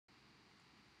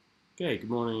Okay, good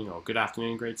morning or good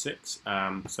afternoon, grade 6.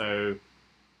 So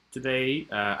today,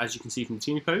 as you can see from the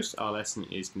Teamie post, our lesson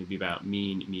is going to be about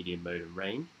mean, median, mode, and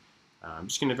range. I'm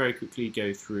just going to very quickly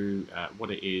go through what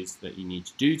it is that you need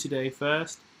to do today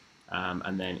first,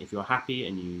 and then if you're happy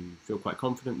and you feel quite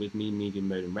confident with mean, median,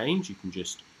 mode, and range, you can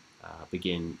just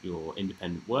begin your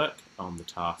independent work on the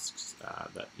tasks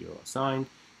that you're assigned.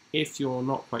 If you're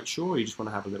not quite sure, you just want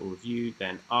to have a little review,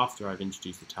 then after I've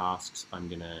introduced the tasks, I'm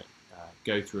going to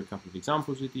go through a couple of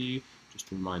examples with you just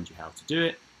to remind you how to do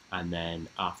it, and then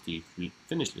after you've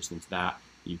finished listening to that,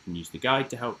 you can use the guide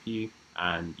to help you,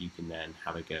 and you can then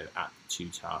have a go at the two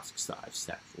tasks that I've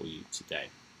set for you today.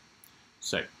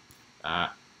 So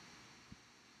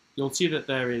you'll see that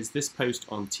there is this post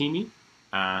on Teamie,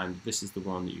 and this is the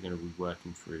one that you're going to be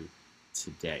working through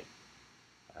today.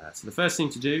 So the first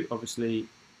thing to do, obviously,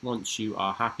 once you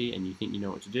are happy and you think you know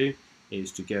what to do,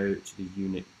 is to go to the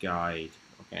unit guide.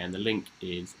 Okay, and the link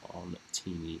is on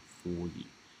Teamie for you.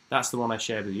 That's the one I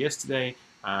shared with you yesterday,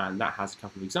 and that has a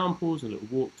couple of examples, a little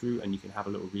walkthrough, and you can have a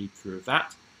little read through of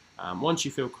that. Once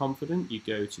you feel confident, you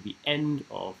go to the end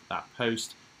of that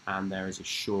post, and there is a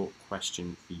short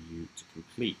question for you to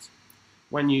complete.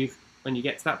 When you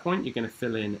get to that point, you're going to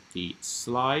fill in the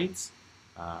slides.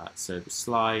 So the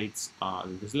slides are,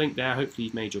 there's a link there, hopefully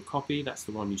you've made your copy, that's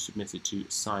the one you submitted to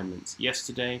assignments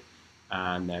yesterday,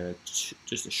 and there are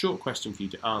just a short question for you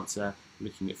to answer,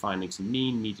 looking at findings in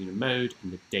mean, median and mode,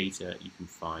 and the data you can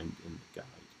find in the guide.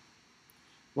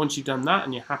 Once you've done that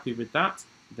and you're happy with that,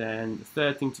 then the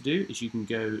third thing to do is you can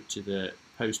go to the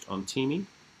post on Teamie.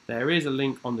 There is a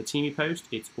link on the Teamie post,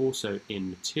 it's also in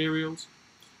materials,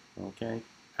 okay,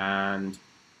 and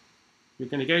you're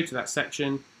going to go to that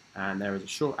section, and there is a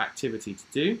short activity to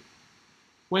do.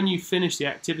 When you finish the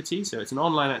activity, so it's an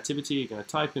online activity, you're going to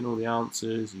type in all the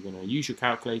answers, you're going to use your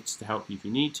calculators to help you if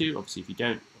you need to. Obviously, if you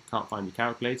can't find your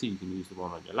calculator, you can use the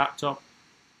one on your laptop.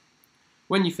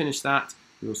 When you finish that,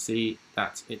 you'll see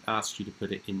that it asks you to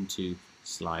put it into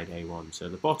slide A1. So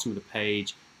at the bottom of the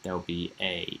page, there'll be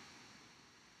a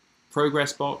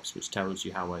progress box, which tells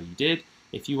you how well you did.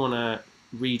 If you want to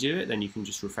redo it, then you can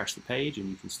just refresh the page and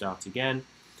you can start again.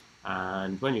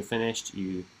 And when you're finished,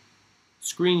 you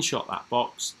screenshot that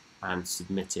box and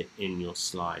submit it in your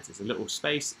slides. There's a little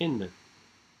space in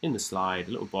the slide,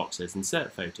 a little box says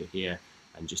insert photo here,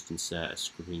 and just insert a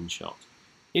screenshot.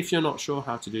 If you're not sure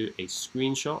how to do a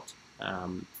screenshot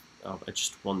of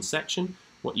just one section,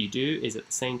 what you do is at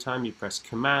the same time you press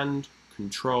Command,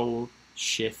 Control,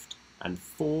 Shift, and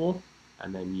 4,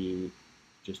 and then you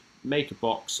just make a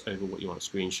box over what you want to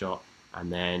screenshot,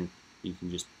 and then you can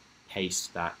just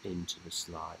paste that into the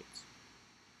slides.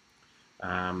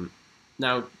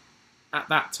 Now, at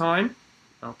that time,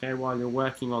 okay, while you're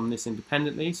working on this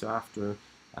independently, so after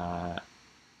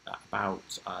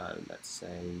about, let's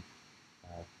say,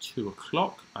 2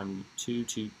 o'clock, I'm 2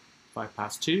 to 5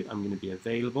 past 2, I'm going to be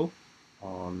available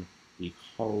on the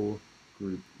whole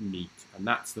group meet, and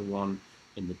that's the one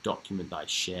in the document that I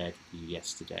shared with you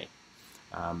yesterday.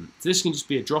 So this can just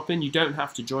be a drop-in. You don't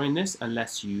have to join this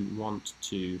unless you want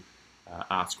to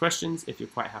ask questions. If you're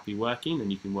quite happy working, then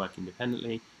you can work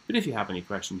independently. But if you have any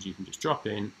questions, you can just drop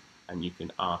in and you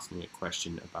can ask me a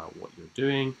question about what you're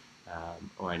doing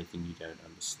or anything you don't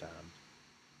understand.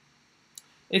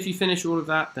 If you finish all of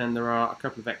that, then there are a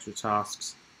couple of extra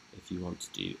tasks if you want to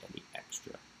do any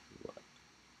extra work.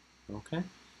 Okay,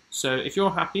 so if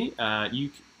you're happy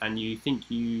you think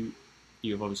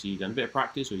you've obviously done a bit of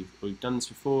practice, or you've done this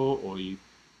before, or you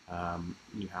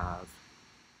have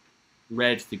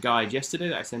read the guide yesterday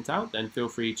that I sent out, then feel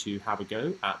free to have a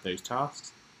go at those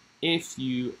tasks. If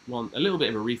you want a little bit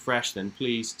of a refresh, then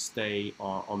please stay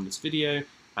on this video,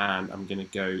 and I'm going to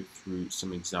go through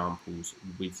some examples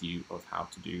with you of how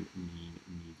to do mean,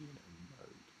 median, and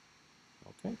mode.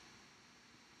 Okay.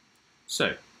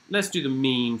 So let's do the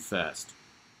mean first.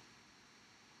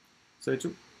 So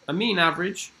a mean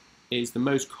average is the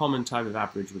most common type of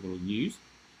average we're going to use.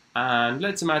 And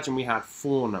let's imagine we had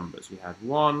 4 numbers. We had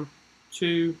 1,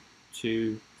 2,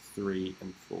 2, 3,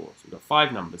 and 4. So we've got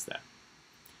 5 numbers there.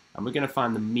 And we're going to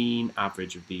find the mean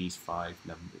average of these 5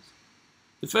 numbers.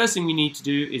 The first thing we need to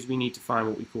do is we need to find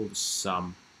what we call the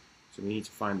sum. So we need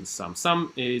to find the sum.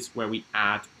 Sum is where we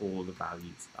add all the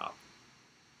values up.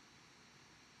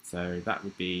 So that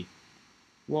would be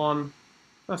 1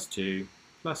 plus 2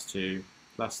 plus 2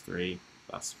 plus 3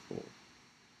 plus 4.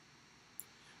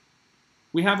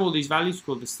 We have all these values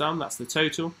called the sum, that's the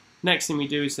total. Next thing we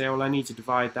do is say, well, I need to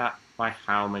divide that by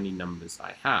how many numbers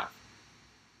I have.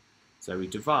 So we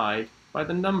divide by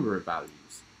the number of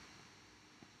values.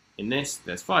 In this,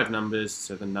 there's 5 numbers,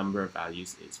 so the number of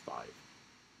values is 5.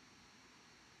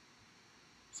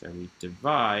 So we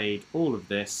divide all of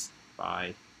this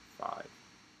by 5.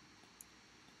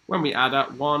 When we add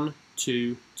up 1,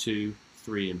 2, 2,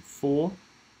 3, and 4,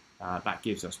 that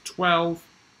gives us 12.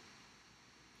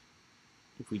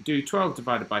 If we do 12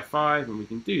 divided by 5, and we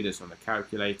can do this on the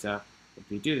calculator, if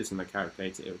we do this on the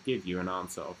calculator, it will give you an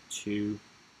answer of 2.4.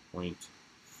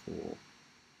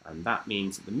 And that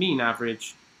means that the mean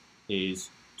average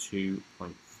is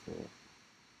 2.4.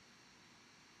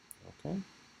 Okay.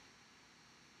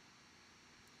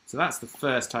 So that's the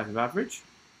first type of average.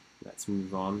 Let's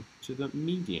move on to the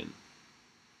median.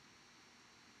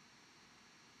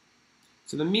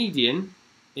 So the median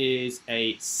is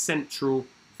a central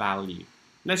value.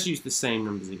 Let's use the same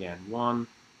numbers again. 1,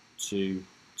 2,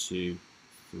 2,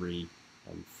 3,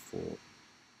 and 4.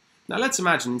 Now let's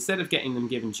imagine instead of getting them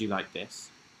given to you like this,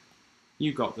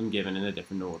 you got them given in a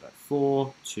different order.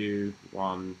 4, 2,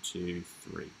 1, 2,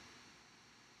 3.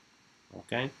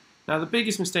 Okay? Now the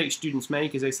biggest mistake students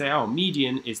make is they say, oh,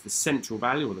 median is the central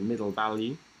value or the middle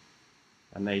value,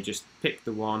 and they just pick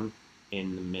the one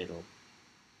in the middle.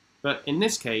 But in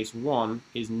this case, 1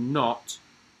 is not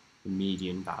the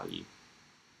median value.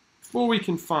 Before we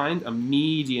can find a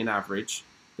median average,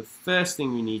 the first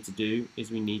thing we need to do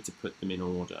is we need to put them in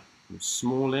order, from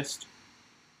smallest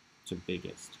to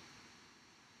biggest.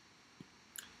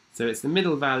 So it's the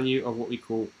middle value of what we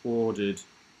call ordered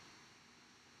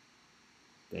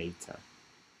data.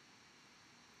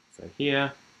 So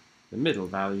here, the middle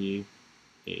value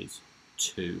is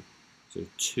 2. So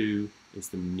 2 is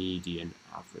the median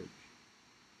average.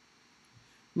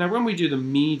 Now when we do the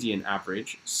median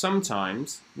average,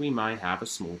 sometimes we might have a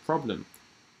small problem.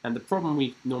 And the problem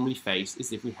we normally face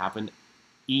is if we have an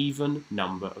even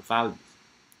number of values.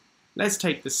 Let's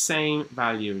take the same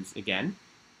values again,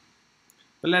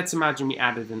 but let's imagine we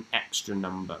added an extra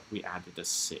number. We added a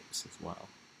 6 as well.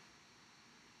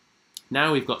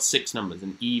 Now we've got 6 numbers,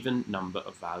 an even number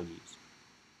of values.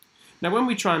 Now when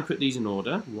we try and put these in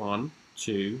order, 1,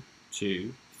 2,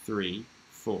 2, 3,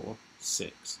 4,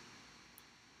 6,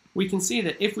 we can see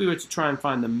that if we were to try and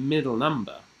find the middle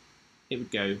number, it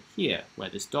would go here, where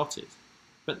this dot is.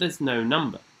 But there's no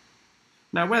number.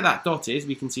 Now where that dot is,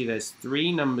 we can see there's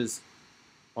 3 numbers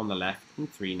on the left and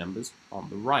 3 numbers on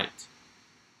the right.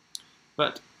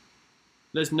 But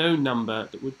there's no number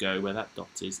that would go where that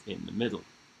dot is in the middle.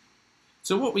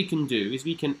 So what we can do is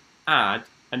we can add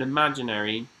an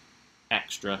imaginary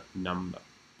extra number.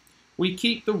 We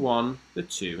keep the 1, the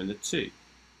 2, and the 2.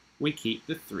 We keep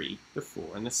the 3, the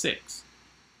 4, and the 6.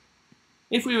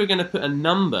 If we were going to put a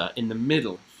number in the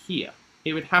middle here,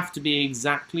 it would have to be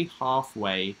exactly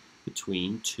halfway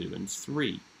between 2 and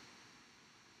 3.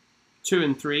 2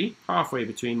 and 3, halfway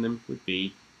between them would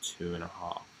be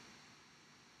 2.5.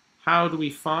 How do we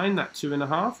find that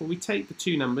 2.5? Well, we take the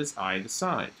 2 numbers either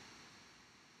side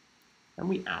and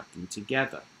we add them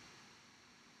together.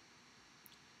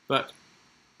 But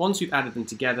once we've added them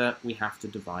together, we have to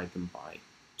divide them by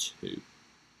 2.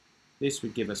 This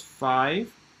would give us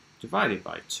 5 divided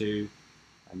by 2,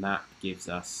 and that gives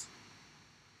us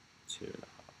 2.5.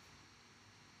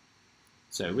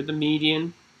 So with the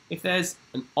median, if there's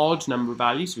an odd number of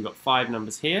values, so we've got 5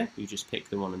 numbers here, you just pick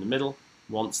the one in the middle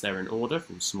once they're in order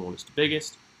from smallest to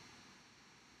biggest.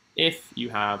 If you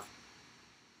have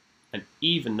an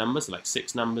even number, so like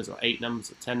 6 numbers or 8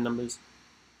 numbers or 10 numbers,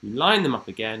 you line them up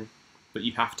again, but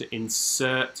you have to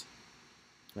insert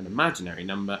an imaginary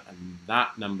number, and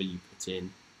that number you put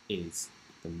in is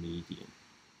the median.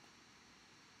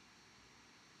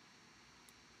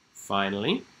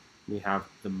 Finally, we have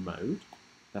the mode.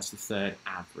 That's the third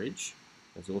average.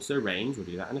 There's also range. We'll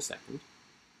do that in a second.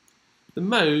 The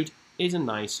mode is a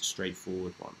nice,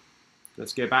 straightforward one.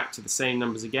 Let's go back to the same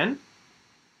numbers again.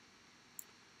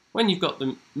 When you've got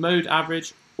the mode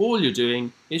average, all you're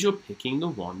doing is you're picking the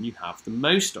one you have the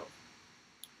most of.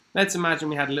 Let's imagine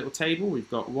we had a little table. We've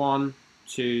got 1,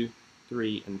 2,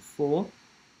 3, and 4.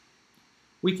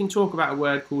 We can talk about a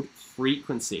word called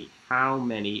frequency, how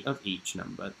many of each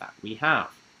number that we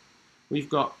have. We've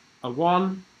got a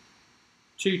 1,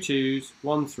 2 2s,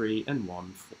 1 3, and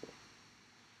 1 4.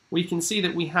 We can see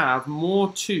that we have more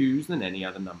 2s than any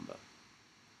other number.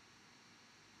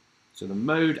 So the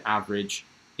mode average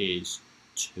is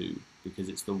 2, because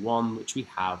it's the one which we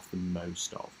have the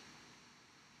most of.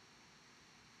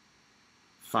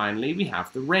 Finally, we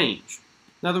have the range.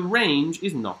 Now the range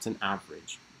is not an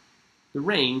average. The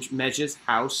range measures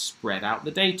how spread out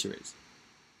the data is.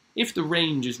 If the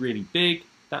range is really big,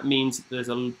 that means there's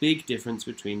a big difference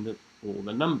between all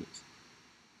the numbers.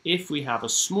 If we have a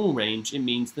small range, it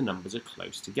means the numbers are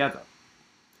close together.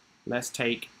 Let's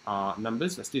take our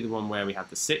numbers. Let's do the one where we have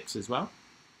the 6 as well.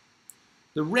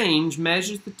 The range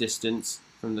measures the distance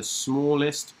from the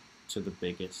smallest to the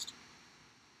biggest.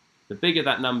 The bigger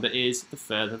that number is, the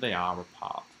further they are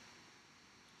apart.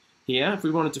 Here, if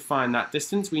we wanted to find that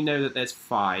distance, we know that there's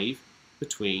 5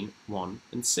 between 1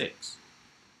 and 6.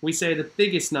 We say the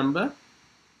biggest number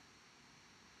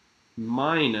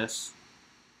minus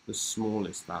the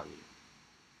smallest value.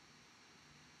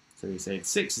 So we say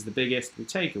 6 is the biggest, we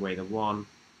take away the 1,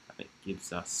 and it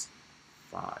gives us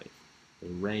 5. The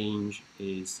range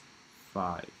is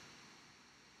 5.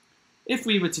 If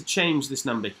we were to change this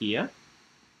number here,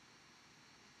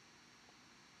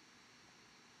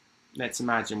 let's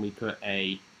imagine we put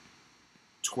a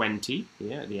 20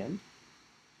 here at the end,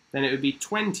 then it would be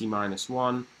 20 minus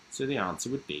 1, so the answer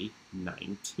would be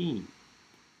 19.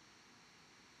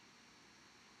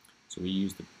 So we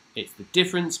use it's the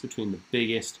difference between the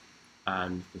biggest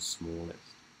and the smallest.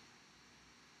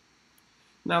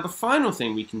 Now the final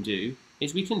thing we can do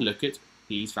is we can look at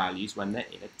these values when they're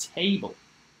in a table.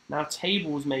 Now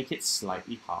tables make it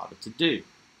slightly harder to do.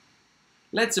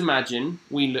 Let's imagine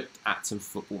we looked at some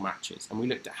football matches and we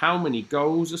looked at how many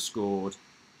goals are scored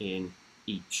in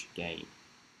each game.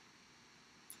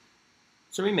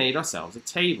 So we made ourselves a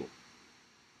table.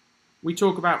 We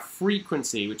talk about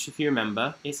frequency, which if you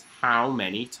remember is how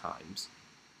many times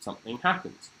something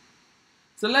happens.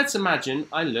 So let's imagine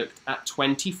I looked at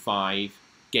 25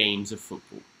 games of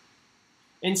football.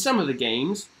 In some of the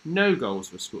games, no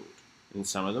goals were scored. In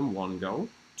some of them, 1 goal,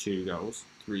 2 goals,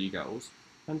 3 goals,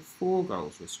 and 4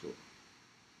 goals were scored.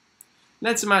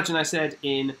 Let's imagine I said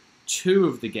in 2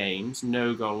 of the games,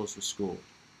 no goals were scored.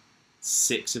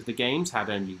 6 of the games had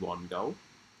only 1 goal.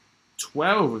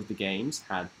 12 of the games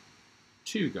had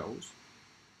 2 goals.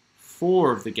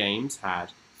 4 of the games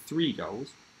had 3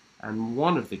 goals. And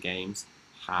 1 of the games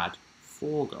had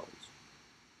 4 goals.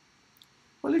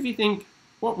 Well, if you think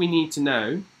what we need to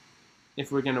know,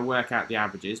 if we're going to work out the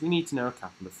averages, we need to know a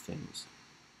couple of things.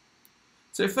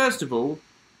 So first of all,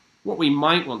 what we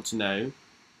might want to know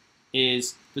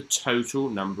is the total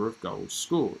number of goals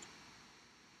scored.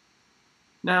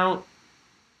 Now,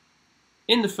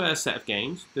 in the first set of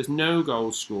games, there's no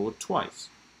goals scored twice.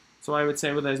 So I would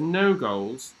say, well, there's no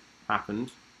goals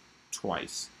happened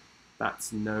twice.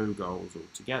 That's no goals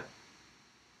altogether.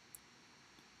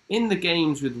 In the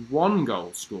games with 1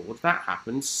 goal scored, that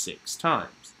happened 6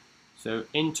 times. So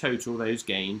in total, those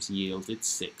games yielded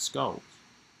 6 goals.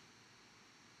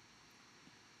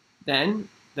 Then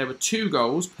there were 2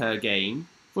 goals per game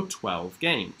for 12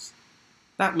 games.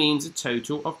 That means a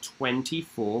total of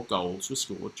 24 goals were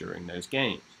scored during those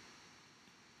games.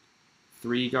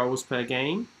 3 goals per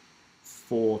game,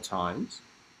 4 times.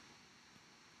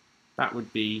 That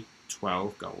would be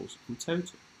 12 goals in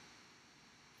total.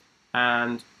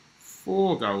 And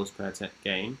 4 goals per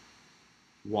game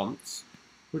once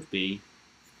would be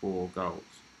 4 goals.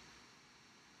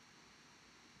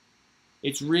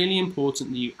 It's really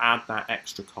important that you add that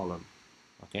extra column.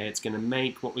 Okay, it's going to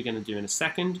make what we're going to do in a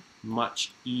second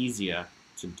much easier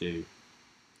to do.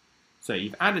 So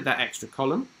you've added that extra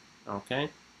column, okay,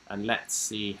 and let's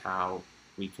see how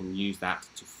we can use that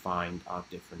to find our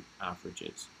different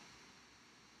averages.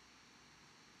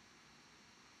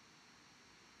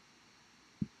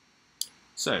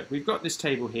 So we've got this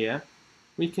table here.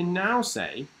 We can now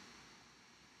say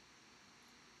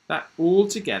that all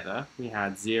together we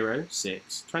had 0,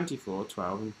 6, 24,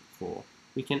 12 and 4.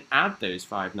 We can add those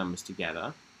 5 numbers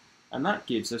together and that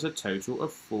gives us a total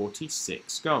of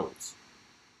 46 goals.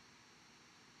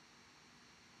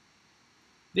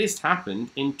 This happened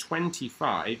in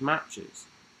 25 matches.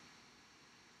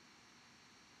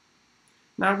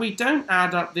 Now we don't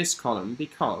add up this column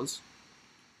because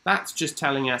that's just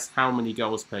telling us how many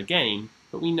goals per game,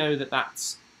 but we know that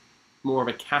that's more of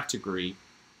a category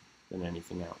than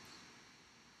anything else.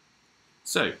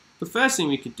 So the first thing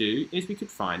we could do is we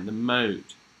could find the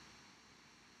mode.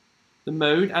 The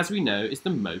mode, as we know, is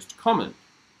the most common.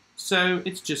 So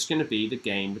it's just going to be the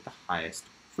game with the highest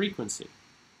frequency.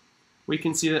 We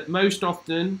can see that most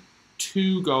often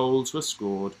 2 goals were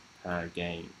scored per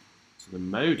game. So the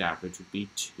mode average would be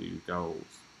 2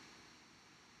 goals.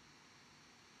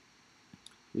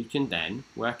 We can then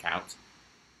work out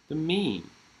the mean.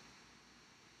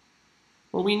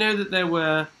 Well, we know that there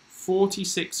were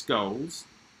 46 goals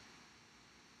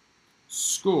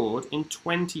scored in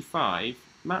 25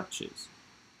 matches.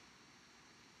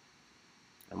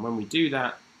 And when we do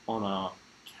that on our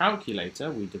calculator,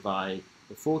 we divide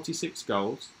the 46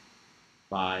 goals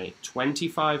by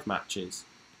 25 matches.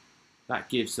 That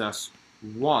gives us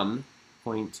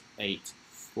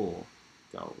 1.84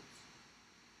 goals.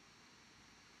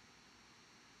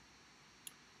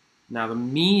 Now the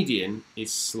median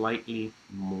is slightly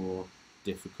more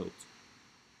difficult.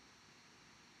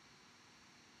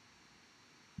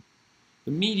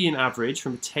 The median average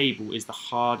from a table is the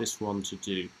hardest one to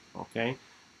do, okay?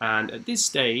 And at this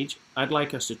stage, I'd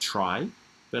like us to try,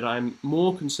 but I'm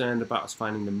more concerned about us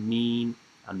finding the mean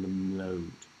and the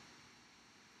mode.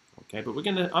 Okay, but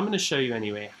I'm gonna show you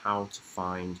anyway how to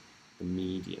find the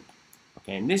median.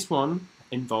 Okay, and this one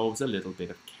involves a little bit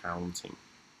of counting.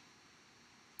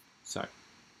 So,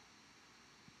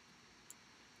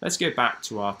 let's go back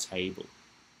to our table.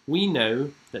 We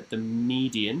know that the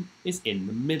median is in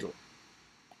the middle.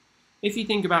 If you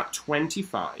think about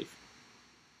 25,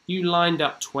 you lined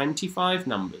up 25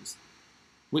 numbers,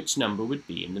 which number would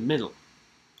be in the middle?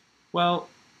 Well,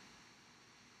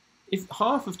 if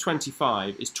half of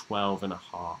 25 is 12 and a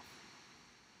half,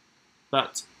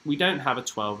 but we don't have a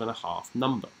 12 and a half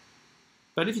number.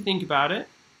 But if you think about it,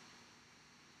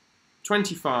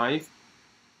 25,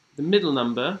 the middle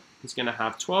number is going to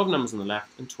have 12 numbers on the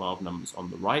left and 12 numbers on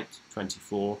the right,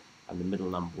 24, and the middle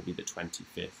number will be the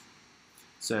 25th.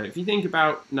 So if you think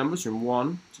about numbers from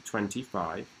 1 to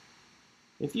 25,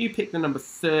 if you pick the number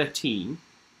 13,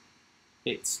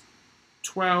 it's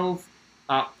 12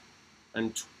 up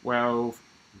and 12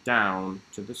 down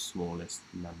to the smallest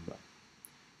number.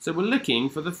 So we're looking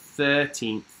for the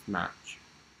 13th match.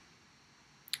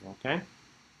 Okay?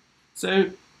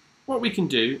 So what we can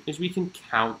do is we can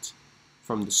count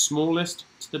from the smallest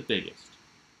to the biggest.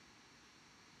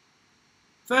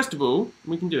 First of all,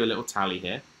 we can do a little tally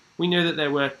here. We know that there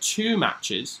were 2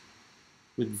 matches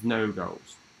with no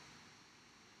goals.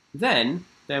 Then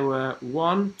there were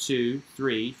 1, 2,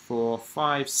 3, 4,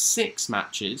 5, 6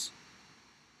 matches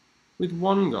with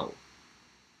 1 goal.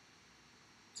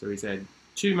 So we said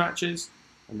 2 matches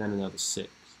and then another 6.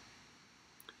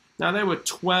 Now there were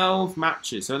 12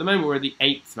 matches. So at the moment we're at the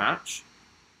 8th match,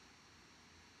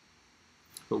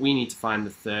 but we need to find the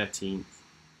 13th.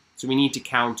 So we need to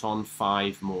count on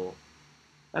 5 more.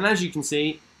 And as you can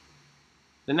see,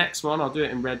 the next one, I'll do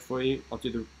it in red for you.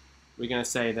 We're going to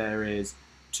say there is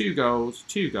 2 goals,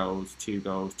 2 goals, 2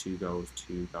 goals, 2 goals,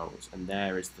 2 goals. And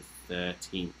there is the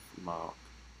 13th mark.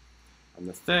 And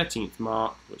the 13th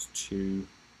mark was 2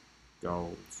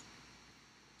 goals.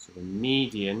 So the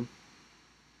median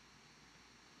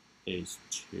is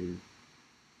 2.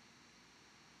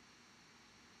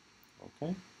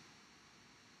 Okay.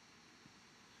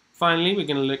 Finally, we're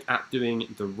going to look at doing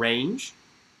the range.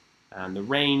 And the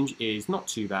range is not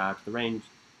too bad. The range,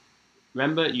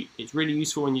 remember, it's really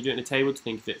useful when you do it in a table to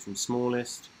think of it from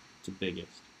smallest to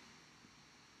biggest.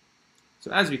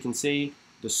 So as we can see,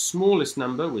 the smallest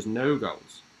number was no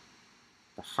goals.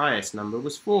 The highest number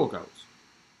was 4 goals.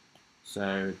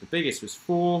 So the biggest was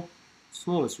 4,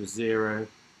 smallest was 0.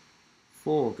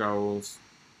 4 goals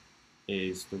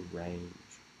is the range.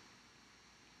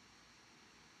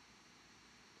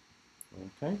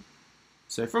 Okay.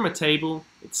 So from a table,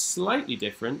 it's slightly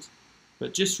different,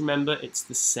 but just remember it's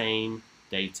the same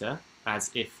data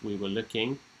as if we were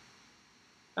looking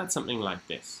at something like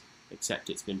this, except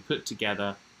it's been put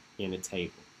together in a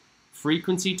table.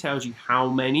 Frequency tells you how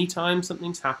many times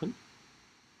something's happened.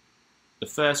 The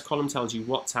first column tells you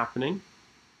what's happening.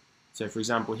 So for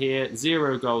example here,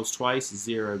 0 goals twice is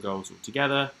 0 goals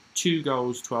altogether. 2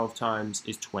 goals 12 times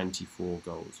is 24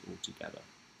 goals altogether.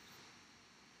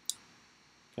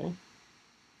 Okay.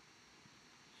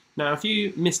 Now, if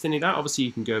you missed any of that, obviously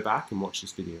you can go back and watch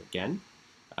this video again.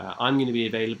 I'm going to be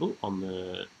available on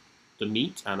the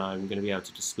Meet, and I'm going to be able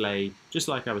to display, just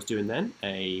like I was doing then,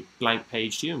 a blank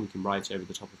page to you, and we can write over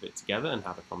the top of it together and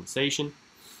have a conversation.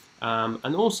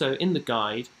 And also, in the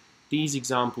guide, these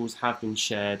examples have been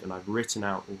shared, and I've written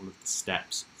out all of the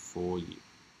steps for you.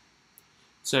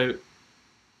 So,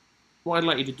 what I'd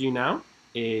like you to do now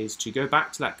is to go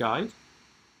back to that guide.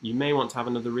 You may want to have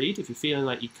another read. If you're feeling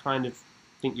like you kind of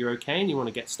think you're okay and you want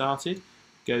to get started,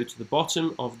 go to the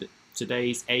bottom of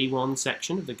today's A1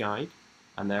 section of the guide,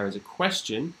 and there is a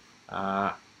question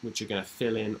which you're going to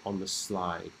fill in on the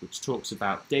slide, which talks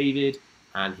about David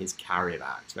and his carrier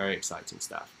bags. Very exciting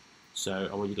stuff. So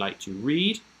I would like to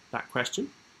read that question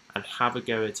and have a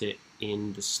go at it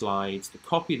in the slides, the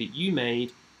copy that you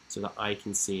made, so that I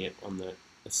can see it on the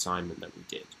assignment that we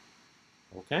did.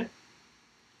 Okay?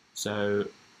 So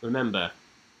remember,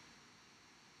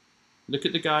 look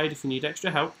at the guide if you need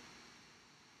extra help.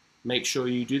 Make sure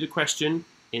you do the question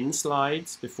in the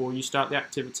slides before you start the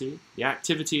activity. The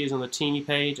activity is on the Teamie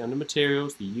page under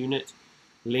materials. The unit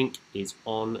link is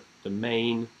on the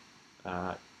main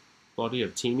body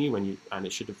of Teamie, and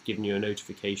it should have given you a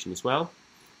notification as well.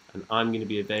 And I'm going to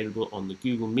be available on the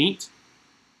Google Meet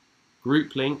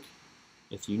group link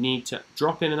If you need to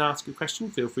drop in and ask a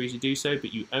question, feel free to do so,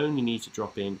 but you only need to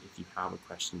drop in if you have a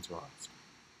question to ask.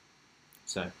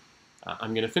 So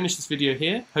I'm going to finish this video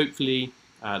here. Hopefully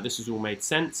this has all made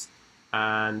sense.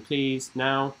 And please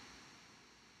now,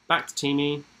 back to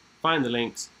Teamie, find the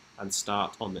links and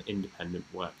start on the independent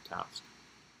work task.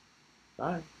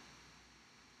 Bye.